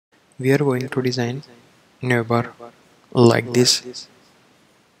we are going to design navbar like this.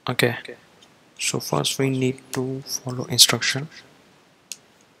 Okay, so first we need to follow instruction.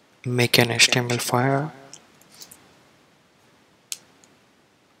 Make an HTML file.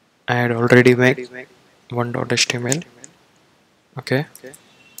 I had already made one.html. Okay,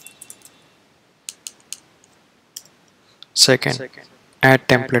 second, add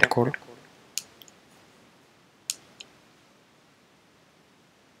template code.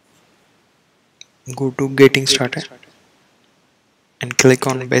 Go to getting started and click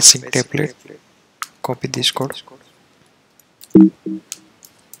on basic template. Copy this code,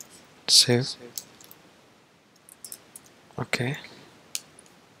 save. Okay,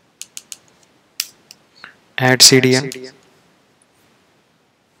 add CDN.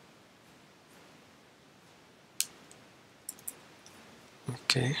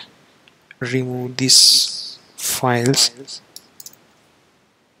 Okay, remove these files.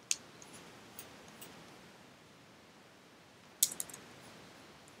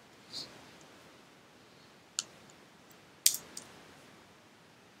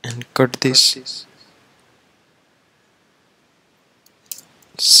 And cut this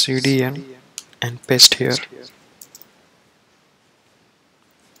CDN and paste here.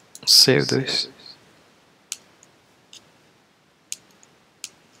 Save this.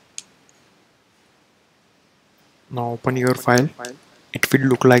 Now open your file. It will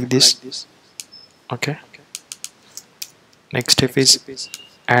look like this. Okay. Next step is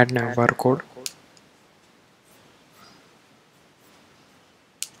add navbar code.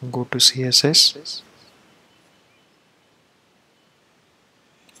 Go to CSS.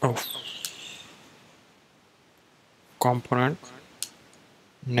 Oh, component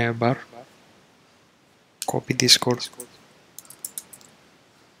navbar. Copy this code.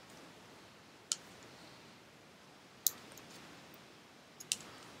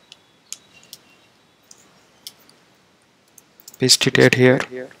 Paste it at here.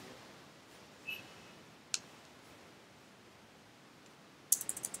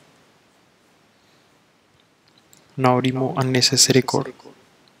 Now remove unnecessary code.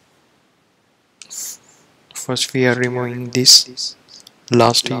 First we are removing this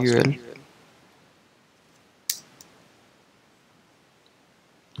last UL.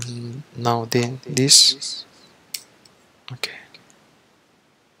 Now then this. Okay.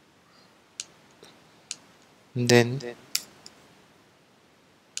 Then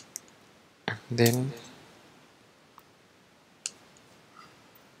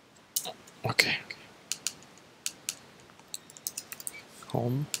okay,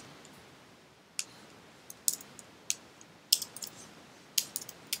 home.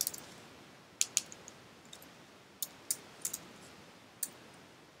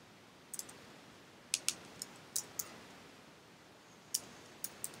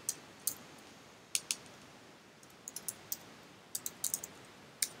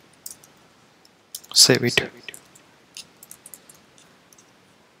 Save it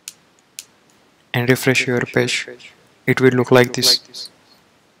and refresh your page. It will look like this.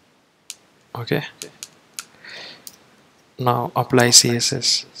 Okay, now apply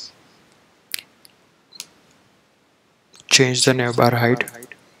CSS. Change the navbar height.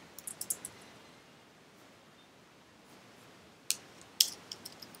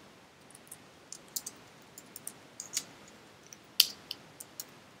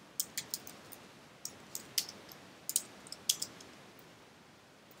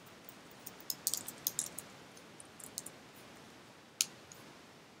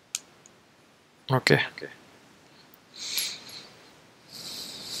 Okay,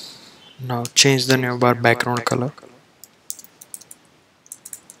 now change the navbar background color.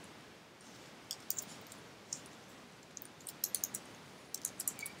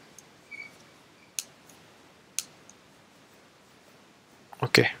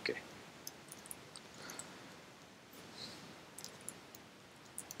 Okay,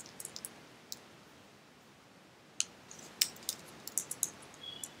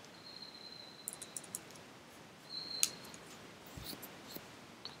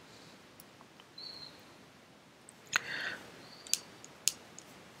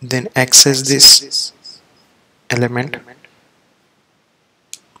 then access this element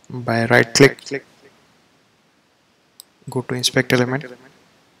by right click, go to inspect element.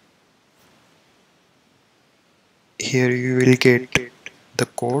 Here you will get the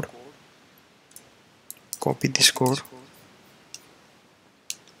code. Copy this code,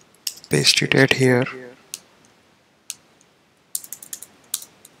 paste it at here.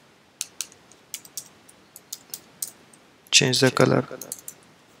 Change the color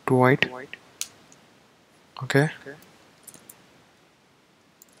to white. Okay,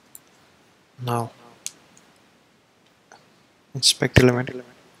 Now inspect element,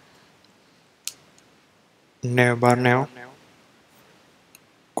 navbar now,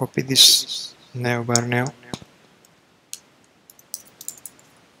 copy this navbar now,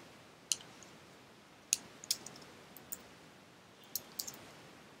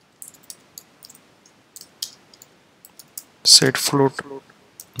 set float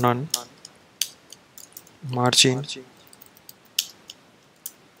none, margin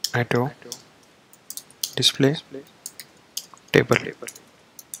auto, display table.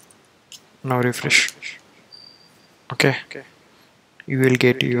 Now refresh. Okay, you will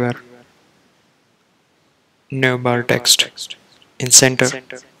get your navbar text in center.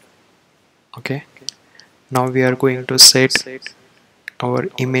 Okay, now we are going to set our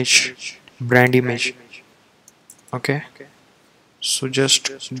image, brand image. Okay, so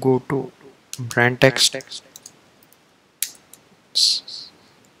just go to brand text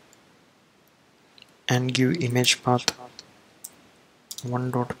and give image path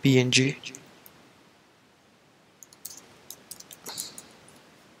 1.png.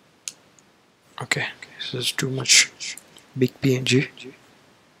 Okay, this is too much big png.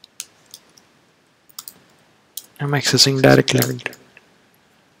 I'm accessing direct limit.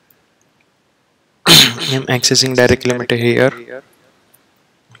 I'm accessing direct limit here.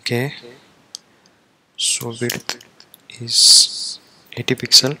 Okay, so width is 80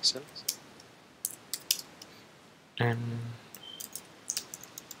 pixel and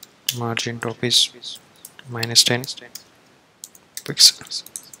margin top is -10 pixels.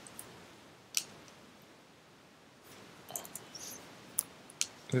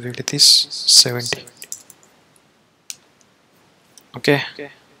 Width is 70. Okay,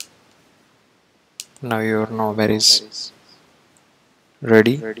 now your navbar is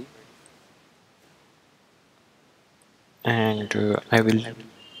ready, and I will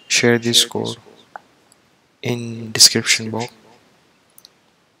share this code in description box,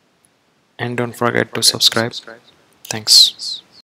 and don't forget to subscribe. Thanks.